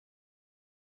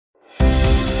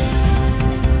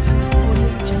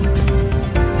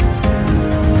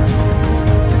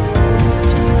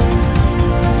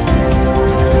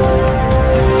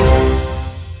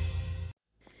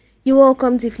You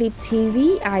welcome to Flip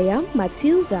TV. I am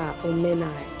Matilda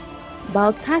Omenai.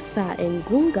 Baltasar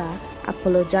Ngunga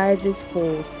apologizes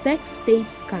for sex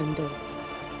tape scandal.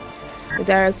 The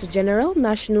Director General,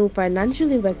 National Financial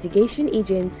Investigation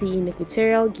Agency in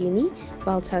Equatorial Guinea,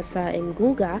 Baltasar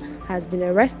Ngunga, has been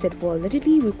arrested for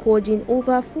allegedly recording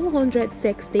over 400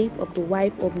 sex tapes of the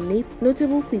wife of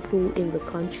notable people in the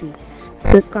country.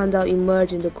 The scandal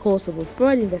emerged in the course of a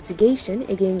fraud investigation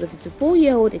against the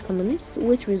 54-year-old economist,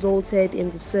 which resulted in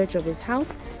the search of his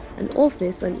house and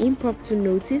office on impromptu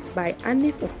notice by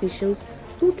ANIF officials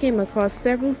who came across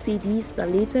several CDs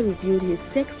that later revealed his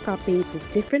sex capades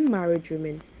with different married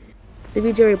women. The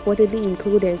video reportedly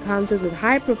included encounters with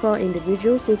high-profile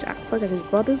individuals such as his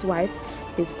brother's wife,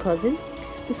 his cousin,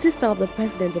 the sister of the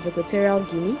president of Equatorial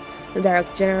Guinea, the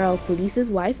Director General of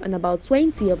Police's wife, and about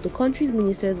 20 of the country's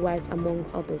ministers' wives, among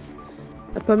others.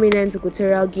 A prominent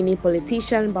Equatorial Guinea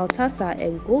politician, Baltasar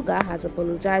Ngunga, has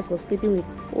apologized for sleeping with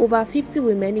over 50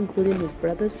 women, including his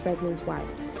brother's pregnant wife.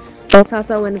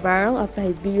 Baltasar went viral after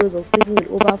his videos of sleeping with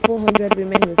over 400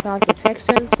 women without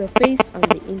protection surfaced on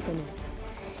the internet.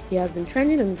 He has been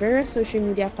trending on various social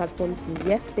media platforms since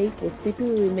yesterday for sleeping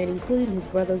with women, including his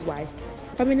brother's wife,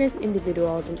 prominent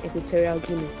individuals in Equatorial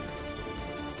Guinea.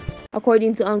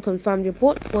 According to unconfirmed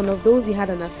reports, one of those he had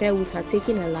an affair with had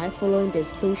taken her life following the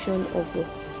explosion of the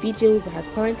videos that had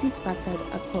currently scattered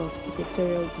across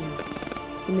Equatorial Guinea.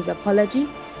 In his apology,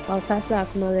 Baltasar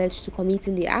acknowledged to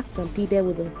committing the act and pleaded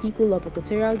with the people of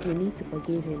Equatorial Guinea to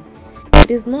forgive him.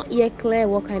 It is not yet clear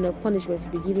what kind of punishment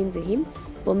will be given to him,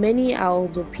 but many are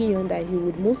of the opinion that he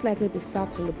would most likely be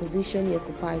sacked from the position he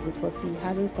occupies because he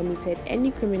hasn't committed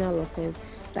any criminal offense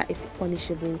that is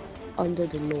punishable under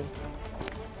the law.